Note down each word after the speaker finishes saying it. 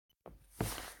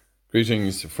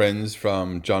Greetings, friends,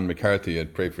 from John McCarthy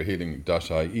at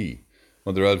prayforhealing.ie.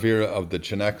 Mother Elvira of the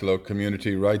Chenaclo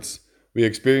community writes, "We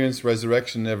experience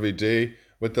resurrection every day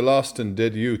with the lost and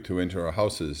dead youth who enter our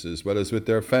houses, as well as with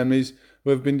their families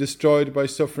who have been destroyed by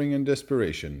suffering and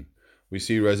desperation. We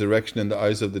see resurrection in the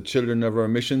eyes of the children of our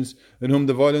missions, in whom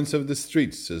the violence of the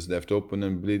streets has left open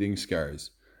and bleeding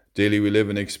scars. Daily we live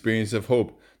an experience of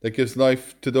hope that gives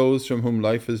life to those from whom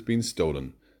life has been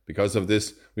stolen. Because of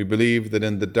this, we believe that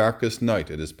in the darkest night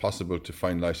it is possible to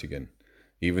find light again.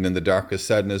 Even in the darkest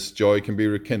sadness, joy can be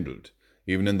rekindled.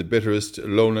 Even in the bitterest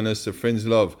loneliness, a friend's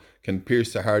love can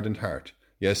pierce a hardened heart.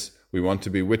 Yes, we want to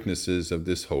be witnesses of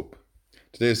this hope."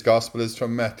 Today's Gospel is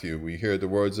from Matthew. We hear the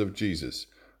words of Jesus.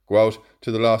 "Go out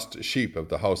to the lost sheep of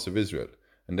the house of Israel,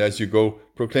 and as you go,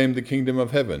 proclaim the kingdom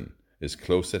of heaven is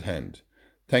close at hand."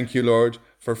 Thank you, Lord,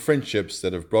 for friendships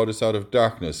that have brought us out of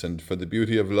darkness and for the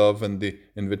beauty of love and the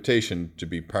invitation to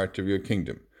be part of your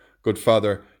kingdom. Good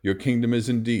Father, your kingdom is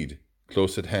indeed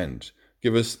close at hand.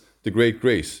 Give us the great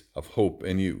grace of hope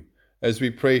in you. As we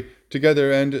pray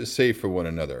together and say for one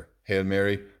another, Hail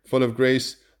Mary, full of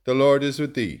grace, the Lord is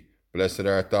with thee. Blessed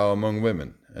art thou among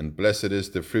women, and blessed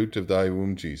is the fruit of thy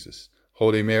womb, Jesus.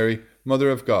 Holy Mary, Mother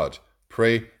of God,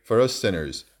 pray for us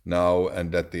sinners, now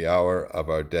and at the hour of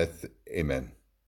our death. Amen.